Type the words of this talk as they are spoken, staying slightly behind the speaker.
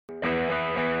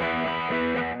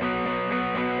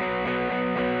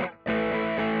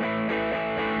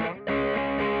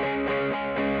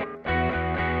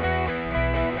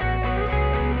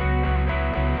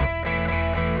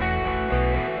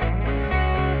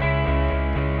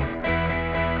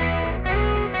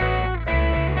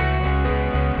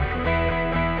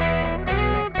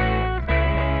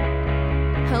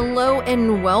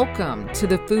and welcome to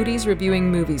the Foodies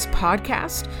Reviewing Movies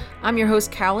podcast. I'm your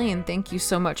host, Callie, and thank you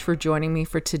so much for joining me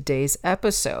for today's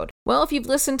episode. Well, if you've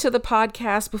listened to the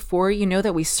podcast before, you know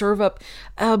that we serve up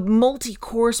a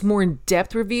multi-course, more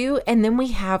in-depth review, and then we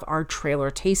have our trailer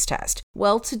taste test.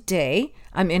 Well, today,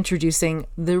 I'm introducing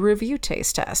the review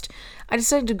taste test. I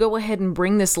decided to go ahead and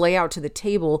bring this layout to the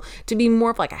table to be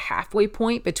more of like a halfway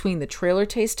point between the trailer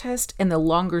taste test and the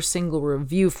longer single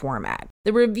review format.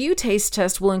 The review taste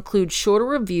test will include shorter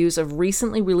reviews of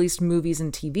recently released movies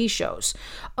and TV shows.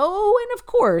 Oh, and of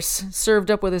course,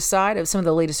 served up with a side of some of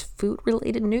the latest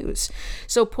food-related news.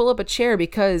 So pull up a chair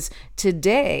because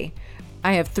today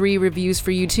I have 3 reviews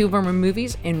for you. 2 of them are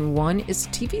movies and 1 is a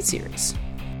TV series.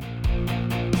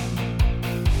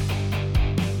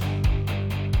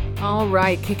 All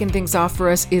right, kicking things off for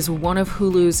us is one of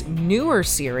Hulu's newer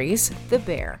series, The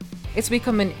Bear. It's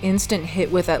become an instant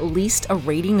hit with at least a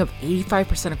rating of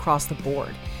 85% across the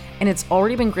board, and it's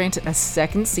already been granted a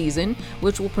second season,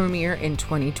 which will premiere in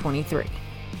 2023.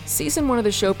 Season 1 of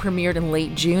the show premiered in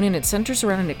late June, and it centers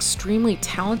around an extremely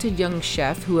talented young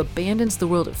chef who abandons the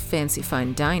world of fancy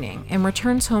fine dining and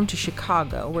returns home to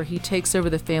Chicago, where he takes over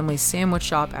the family's sandwich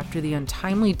shop after the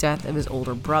untimely death of his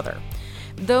older brother.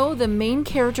 Though the main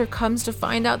character comes to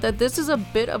find out that this is a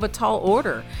bit of a tall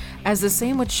order, as the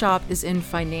sandwich shop is in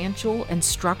financial and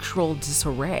structural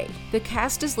disarray. The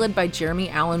cast is led by Jeremy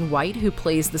Allen White, who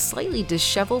plays the slightly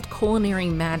disheveled culinary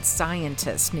mad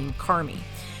scientist named Carmy.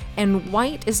 And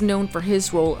White is known for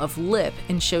his role of Lip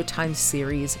in Showtime's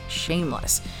series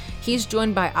Shameless. He's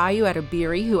joined by Ayo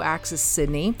Edebiri, who acts as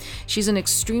Sydney. She's an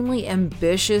extremely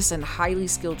ambitious and highly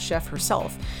skilled chef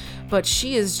herself, but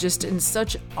she is just in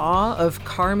such awe of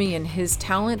Carmy and his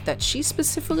talent that she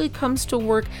specifically comes to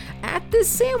work at this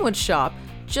sandwich shop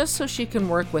just so she can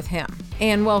work with him.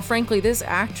 And well, frankly, this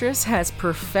actress has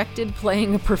perfected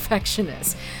playing a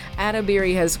perfectionist.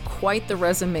 Edebiri has quite the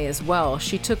resume as well.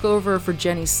 She took over for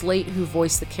Jenny Slate, who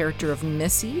voiced the character of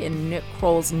Missy in Nick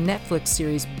Kroll's Netflix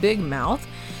series Big Mouth.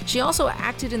 She also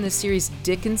acted in the series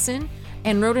Dickinson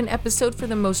and wrote an episode for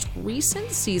the most recent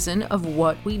season of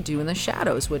What We Do in the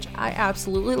Shadows, which I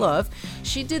absolutely love.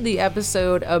 She did the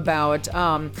episode about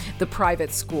the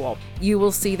private school. You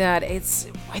will see that it's,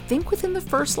 I think, within the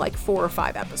first 4 or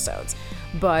 5 episodes.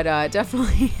 But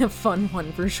definitely a fun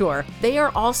one for sure. They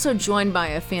are also joined by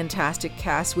a fantastic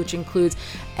cast, which includes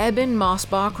Eben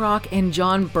Moss-Bachrach and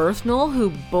John Berthnell,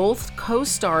 who both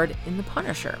co-starred in The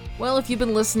Punisher. Well, if you've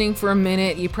been listening for a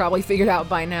minute, you probably figured out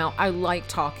by now I like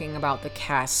talking about the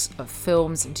casts of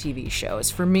films and TV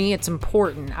shows. For me, it's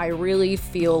important. I really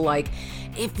feel like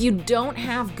if you don't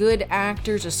have good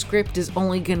actors, a script is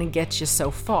only going to get you so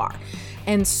far.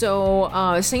 And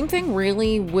so, same thing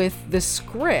really with the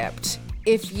script.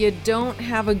 If you don't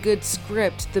have a good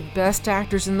script, the best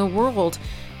actors in the world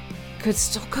could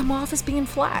still come off as being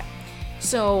flat.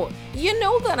 So, you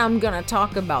know that I'm gonna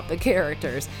talk about the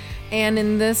characters. And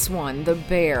in this one, The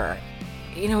Bear,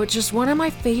 it's just one of my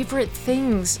favorite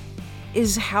things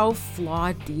is how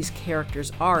flawed these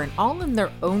characters are, and all in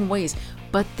their own ways,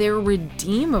 but they're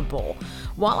redeemable.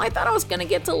 While I thought I was gonna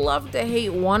get to love to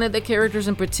hate one of the characters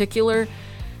in particular,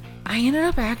 I ended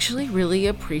up actually really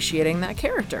appreciating that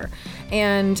character.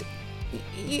 And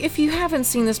if you haven't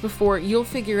seen this before, you'll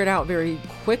figure it out very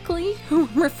quickly who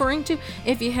I'm referring to.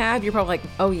 If you have, you're probably like,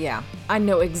 oh yeah, I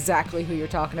know exactly who you're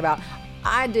talking about.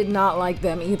 I did not like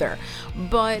them either.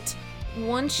 But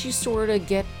once you sort of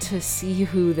get to see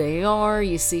who they are,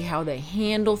 you see how they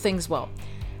handle things, well,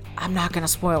 I'm not going to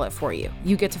spoil it for you.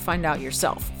 You get to find out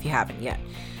yourself if you haven't yet.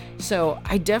 So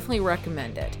I definitely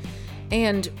recommend it.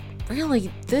 And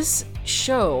really, this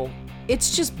show,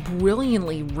 it's just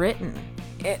brilliantly written.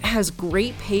 It has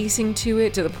great pacing to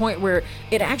it, to the point where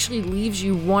it actually leaves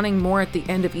you wanting more at the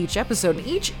end of each episode. And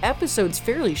each episode's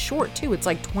fairly short too. It's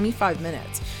like 25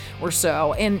 minutes or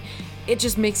so. And it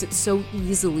just makes it so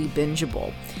easily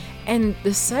bingeable. And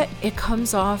the set, it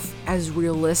comes off as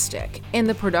realistic. And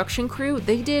the production crew,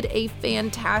 they did a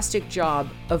fantastic job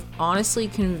of honestly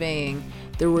conveying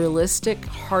the realistic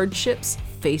hardships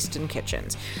faced in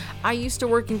kitchens. I used to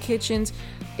work in kitchens.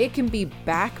 It can be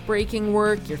back-breaking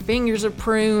work. Your fingers are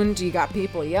pruned. You got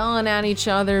people yelling at each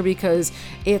other because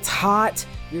it's hot,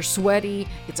 you're sweaty,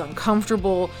 it's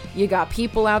uncomfortable. You got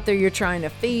people out there you're trying to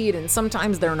feed, and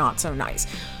sometimes they're not so nice.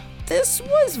 This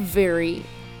was very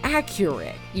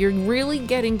accurate. You're really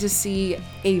getting to see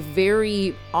a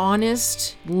very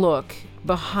honest look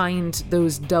behind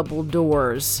those double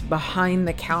doors, behind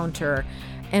the counter,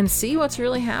 and see what's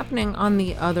really happening on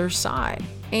the other side.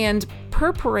 And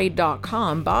per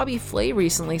Parade.com, Bobby Flay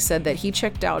recently said that he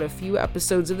checked out a few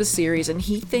episodes of the series and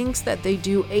he thinks that they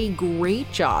do a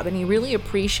great job, and he really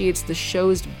appreciates the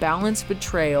show's balanced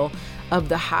portrayal of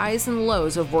the highs and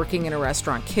lows of working in a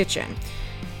restaurant kitchen.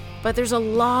 But there's a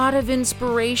lot of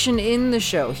inspiration in the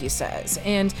show, he says,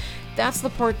 and that's the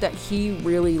part that he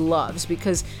really loves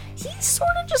because he's sort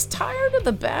of just tired of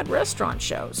the bad restaurant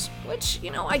shows, which,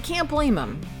 I can't blame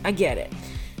him. I get it.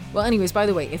 Well, anyways, by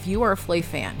the way, if you are a Flay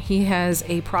fan, he has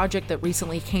a project that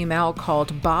recently came out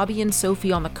called Bobby and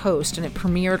Sophie on the Coast, and it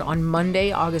premiered on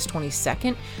Monday, August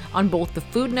 22nd on both the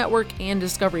Food Network and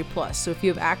Discovery Plus. So if you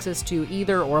have access to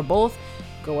either or both,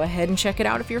 go ahead and check it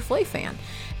out if you're a Flay fan.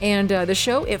 And the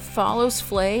show, it follows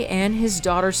Flay and his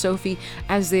daughter Sophie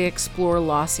as they explore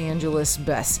Los Angeles'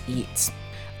 best eats.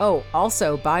 Oh,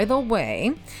 also, by the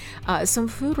way, some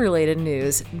food-related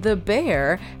news. The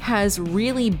Bear has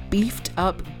really beefed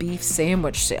up beef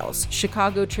sandwich sales.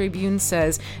 Chicago Tribune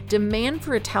says demand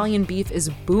for Italian beef is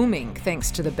booming thanks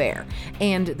to The Bear.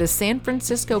 And the San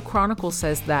Francisco Chronicle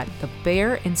says that The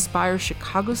Bear inspires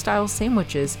Chicago-style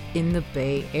sandwiches in the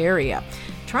Bay Area.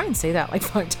 Try and say that like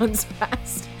 5 times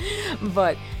fast.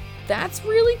 But that's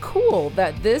really cool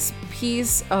that this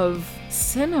piece of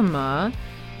cinema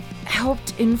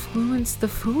helped influence the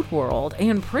food world,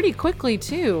 and pretty quickly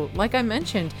too. Like I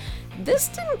mentioned, this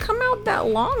didn't come out that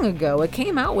long ago. It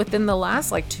came out within the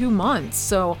last 2 months,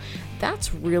 so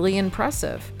that's really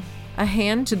impressive. A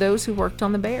hand to those who worked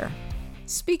on The Bear.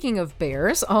 Speaking of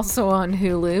bears, also on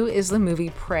Hulu is the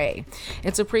movie Prey.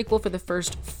 It's a prequel for the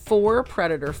first 4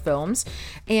 Predator films,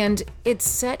 and it's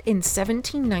set in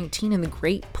 1719 in the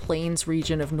Great Plains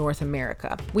region of North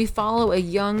America. We follow a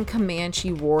young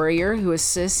Comanche warrior who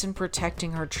assists in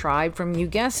protecting her tribe from, you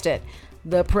guessed it,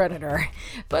 the Predator.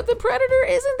 But the Predator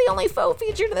isn't the only foe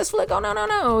featured in this flick. Oh,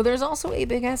 no. There's also a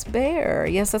big-ass bear.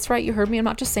 Yes, that's right. You heard me. I'm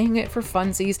not just saying it for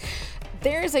funsies.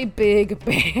 There's a big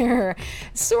bear,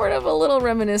 sort of a little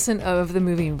reminiscent of the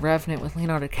movie Revenant with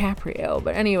Leonardo DiCaprio.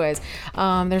 But anyways,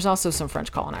 there's also some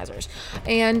French colonizers.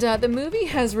 And the movie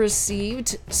has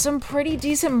received some pretty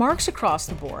decent marks across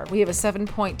the board. We have a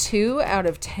 7.2 out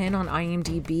of 10 on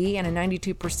IMDb and a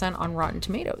 92% on Rotten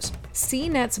Tomatoes.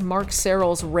 CNET's Mark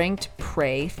Serrels ranked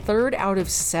Prey 3rd out of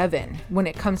 7 when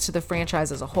it comes to the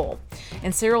franchise as a whole.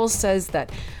 And Serrels says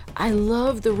that I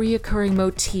love the reoccurring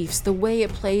motifs, the way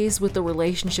it plays with the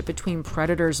relationship between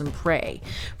predators and prey.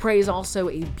 Prey is also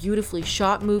a beautifully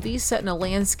shot movie set in a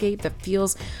landscape that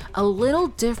feels a little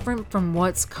different from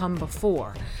what's come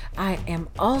before. I am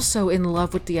also in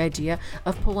love with the idea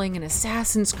of pulling an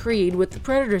Assassin's Creed with the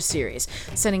Predator series,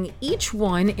 setting each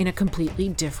one in a completely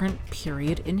different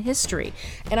period in history.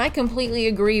 And I completely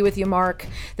agree with you, Mark.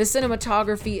 The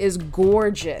cinematography is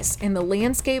gorgeous, and the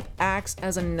landscape acts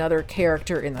as another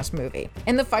character in this movie.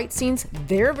 And the fight scenes,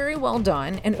 they're very well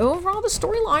done, and overall the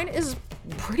storyline is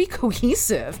pretty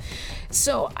cohesive.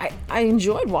 So I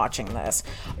enjoyed watching this.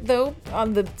 Though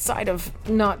on the side of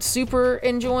not super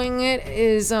enjoying it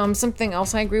is something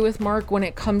else I agree with Mark when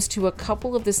it comes to a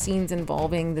couple of the scenes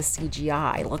involving the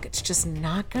CGI. Look, it's just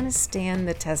not going to stand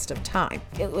the test of time.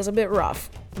 It was a bit rough.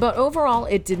 But overall,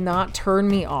 it did not turn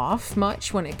me off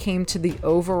much when it came to the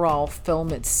overall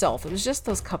film itself. It was just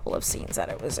those couple of scenes that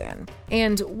it was in.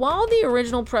 And while the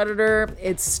original Predator,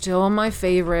 it's still my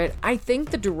favorite, I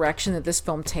think the direction that this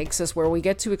film takes us, where we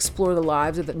get to explore the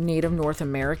lives of the Native North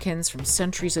Americans from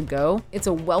centuries ago, it's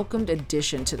a welcomed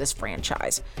addition to this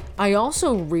franchise. I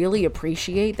also really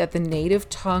appreciate that the native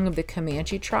tongue of the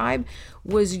Comanche tribe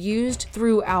was used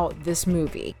throughout this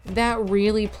movie. That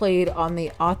really played on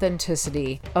the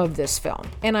authenticity of this film.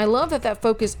 And I love that that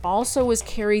focus also was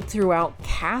carried throughout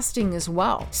casting as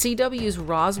well. CW's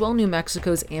Roswell, New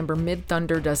Mexico's Amber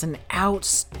Midthunder does an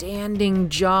outstanding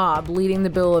job leading the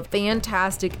bill of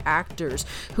fantastic actors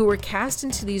who were cast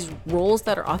into these roles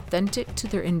that are authentic to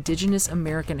their indigenous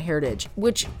American heritage,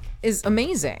 which is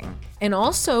amazing. And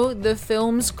also, the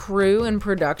film's crew and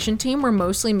production team were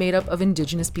mostly made up of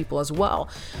indigenous people as well.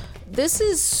 This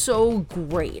is so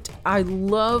great. I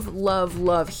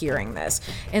love hearing this.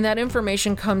 And that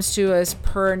information comes to us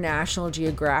per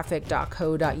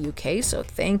nationalgeographic.co.uk. So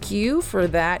thank you for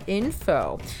that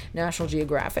info, National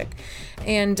Geographic.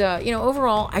 And,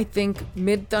 overall, I think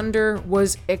Midthunder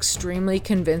was extremely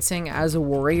convincing as a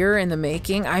warrior in the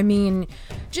making. I mean,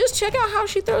 just check out how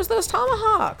she throws those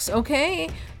tomahawks, okay?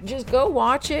 Just go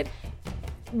watch it.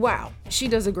 Wow, she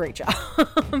does a great job.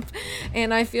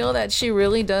 And I feel that she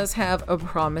really does have a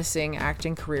promising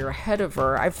acting career ahead of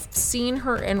her. I've seen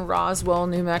her in Roswell,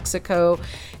 New Mexico.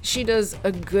 She does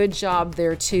a good job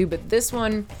there too, but this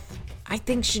one, I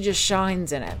think she just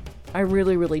shines in it. I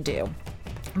really, really do.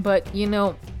 But, you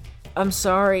know, I'm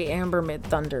sorry, Amber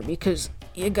Midthunder, because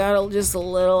you got just a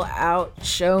little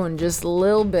outshone, just a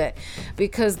little bit,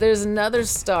 because there's another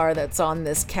star that's on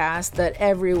this cast that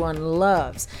everyone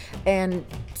loves, and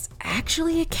it's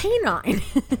actually a canine.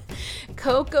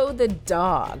 Coco the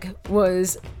dog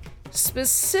was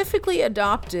specifically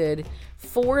adopted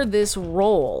for this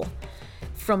role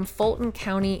from Fulton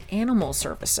County Animal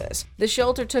Services. The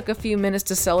shelter took a few minutes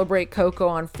to celebrate Coco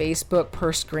on Facebook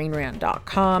per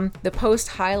ScreenRant.com. The post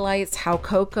highlights how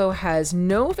Coco has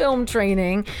no film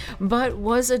training, but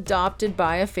was adopted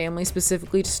by a family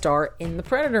specifically to star in the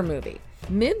Predator movie.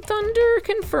 Midthunder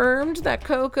confirmed that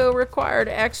Coco required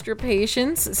extra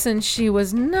patience since she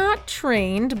was not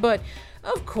trained, but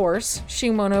of course,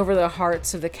 she won over the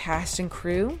hearts of the cast and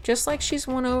crew, just like she's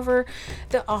won over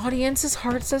the audience's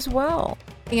hearts as well.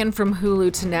 And from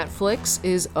Hulu to Netflix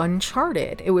is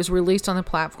Uncharted. It was released on the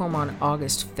platform on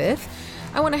August 5th.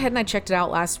 I went ahead and I checked it out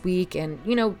last week, and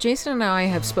you know, Jason and I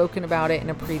have spoken about it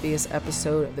in a previous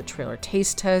episode of the trailer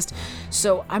taste test,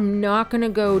 so I'm not going to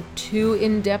go too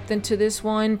in-depth into this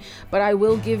one, but I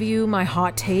will give you my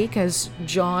hot take, as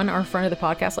John, our friend of the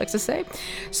podcast, likes to say.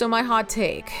 So my hot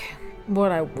take,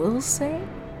 what I will say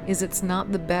is it's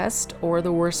not the best or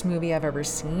the worst movie I've ever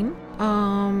seen.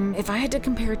 If I had to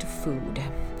compare it to food,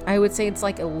 I would say it's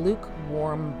like a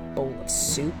lukewarm bowl of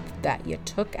soup that you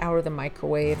took out of the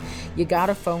microwave. You got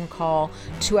a phone call.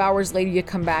 2 hours later, you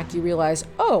come back, you realize,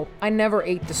 oh, I never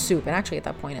ate the soup. And actually, at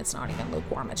that point, it's not even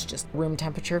lukewarm. It's just room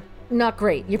temperature. Not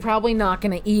great. You're probably not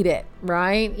going to eat it,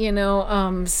 right? You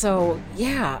know, so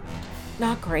yeah,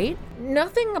 not great.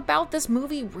 Nothing about this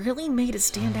movie really made it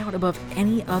stand out above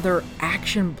any other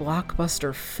action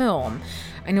blockbuster film.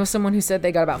 I know someone who said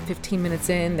they got about 15 minutes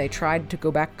in, they tried to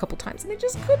go back a couple times, and they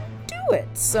just couldn't do it.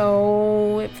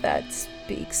 So if that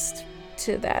speaks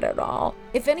to that at all.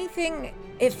 If anything,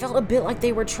 it felt a bit like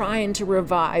they were trying to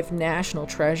revive National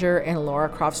Treasure and Lara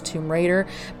Croft's Tomb Raider,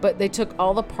 but they took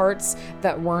all the parts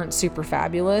that weren't super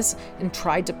fabulous and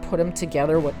tried to put them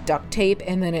together with duct tape,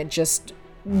 and then it just,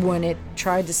 when it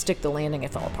tried to stick the landing,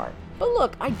 it fell apart. But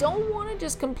look, I don't want to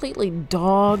just completely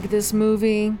dog this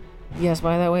movie. Yes,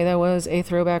 by that way, that was a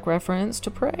throwback reference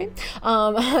to Prey.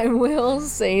 I will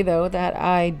say, though, that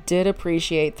I did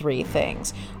appreciate three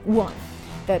things. One,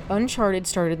 that Uncharted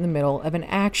started in the middle of an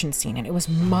action scene, and it was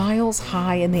miles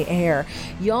high in the air.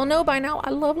 Y'all know by now I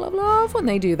love, love, love when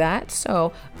they do that,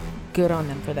 so good on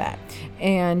them for that.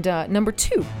 And number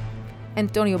two,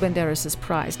 Antonio Banderas'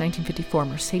 prize, 1954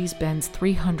 Mercedes-Benz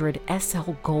 300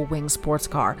 SL Gullwing sports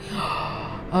car.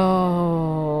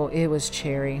 Oh, it was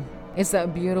cherry. It's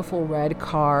that beautiful red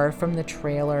car from the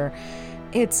trailer.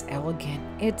 It's elegant.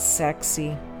 It's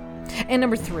sexy. And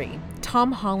number three,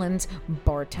 Tom Holland's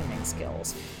bartending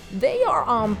skills. They are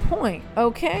on point,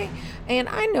 okay? And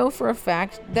I know for a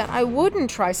fact that I wouldn't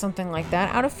try something like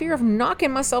that out of fear of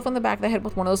knocking myself in the back of the head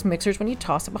with one of those mixers when you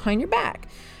toss it behind your back.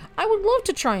 I would love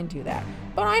to try and do that,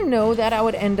 but I know that I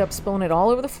would end up spilling it all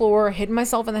over the floor, hitting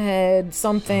myself in the head,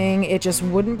 something. It just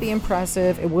wouldn't be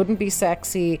impressive. It wouldn't be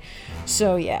sexy.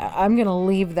 So yeah, I'm going to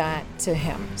leave that to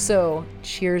him. So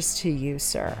cheers to you,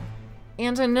 sir.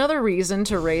 And another reason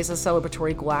to raise a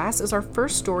celebratory glass is our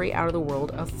first story out of the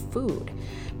world of food.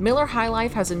 Miller High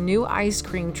Life has a new ice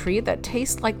cream treat that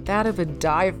tastes like that of a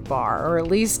dive bar, or at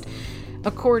least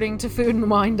according to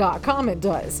foodandwine.com, it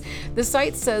does. The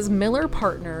site says Miller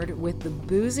partnered with the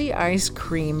boozy ice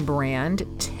cream brand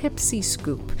Tipsy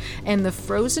Scoop, and the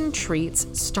frozen treats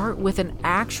start with an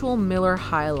actual Miller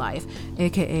High Life,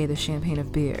 aka the champagne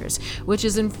of beers, which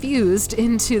is infused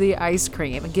into the ice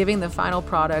cream, giving the final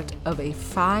product of a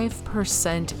 5%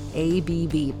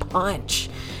 ABV punch.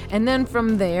 And then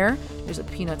from there, there's a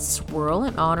peanut swirl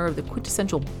in honor of the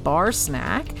quintessential bar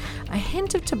snack, a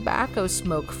hint of tobacco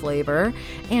smoke flavor,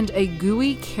 and a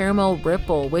gooey caramel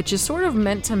ripple, which is sort of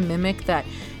meant to mimic that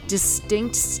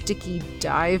distinct sticky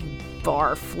dive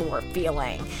bar floor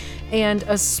feeling, and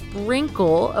a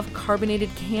sprinkle of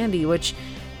carbonated candy, which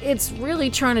it's really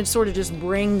trying to sort of just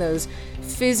bring those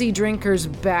fizzy drinkers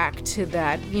back to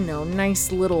that, you know,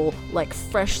 nice little like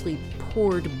freshly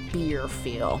poured beer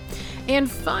feel. And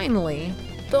finally,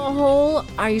 the whole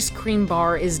ice cream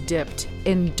bar is dipped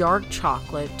in dark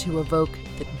chocolate to evoke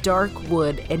the dark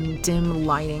wood and dim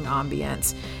lighting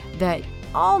ambience that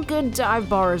all good dive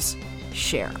bars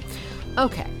share.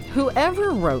 Okay,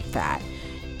 whoever wrote that,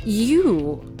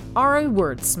 you are a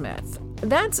wordsmith.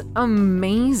 That's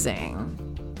amazing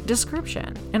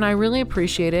description, and I really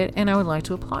appreciate it, and I would like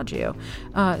to applaud you.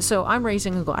 So I'm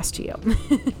raising a glass to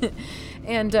you.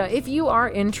 And if you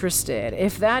are interested,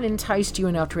 if that enticed you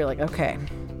enough to be like, okay,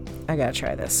 I gotta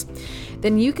try this.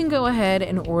 Then you can go ahead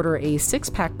and order a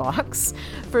 6-pack box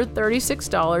for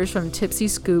 $36 from Tipsy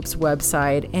Scoop's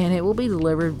website, and it will be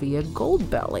delivered via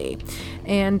Goldbelly.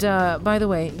 And by the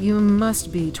way, you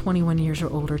must be 21 years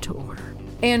or older to order.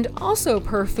 And also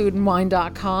per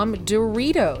foodandwine.com,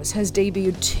 Doritos has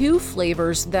debuted 2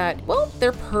 flavors that, well,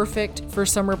 they're perfect for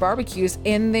summer barbecues,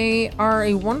 and they are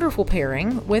a wonderful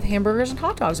pairing with hamburgers and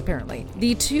hot dogs, apparently.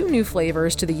 The 2 new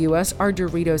flavors to the US are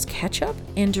Doritos Ketchup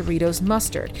and Doritos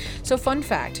Mustard. So fun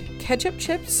fact, ketchup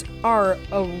chips are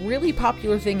a really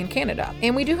popular thing in Canada.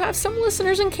 And we do have some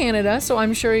listeners in Canada, so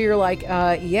I'm sure you're like,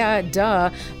 yeah, duh.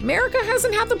 America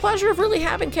hasn't had the pleasure of really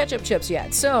having ketchup chips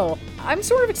yet. So I'm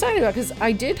sort of excited about it because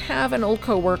I did have an old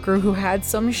coworker who had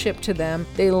some shipped to them.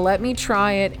 They let me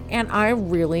try it and I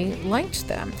really liked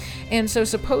them. And so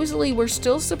supposedly we're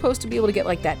still supposed to be able to get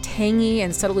like that tangy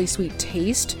and subtly sweet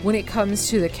taste when it comes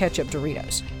to the ketchup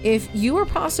Doritos. If you are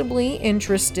possibly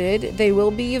interested, they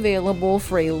will be available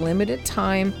for a limited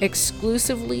time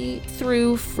exclusively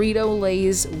through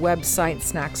Frito-Lay's website,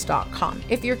 snacks.com.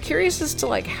 If you're curious as to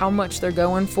like how much they're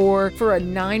going for a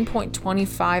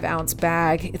 9.25 ounce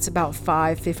bag, it's about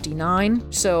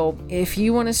 $5.59. So if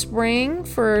you want to spring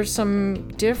for some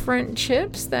different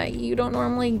chips that you don't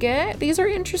normally get, these are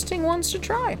interesting ones to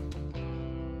try.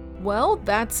 Well,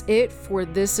 that's it for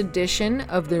this edition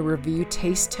of the review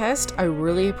taste test. I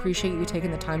really appreciate you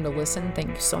taking the time to listen. Thank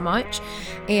you so much.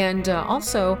 And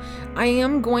also, I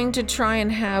am going to try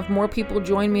and have more people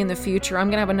join me in the future. I'm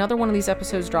going to have another one of these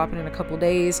episodes dropping in a couple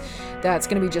days. That's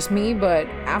going to be just me, but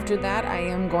after that, I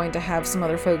am going to have some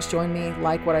other folks join me,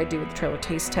 like what I do with the trailer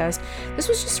taste test. This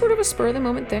was just sort of a spur of the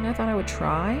moment thing I thought I would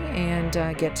try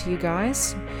and get to you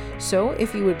guys. So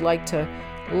if you would like to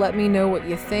let me know what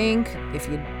you think. If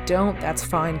you don't, that's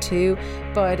fine too.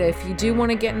 But if you do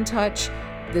want to get in touch,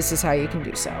 this is how you can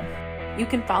do so. You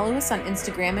can follow us on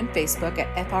Instagram and Facebook at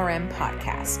FRM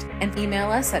Podcast and email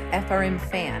us at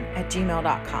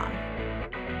frmfan@gmail.com.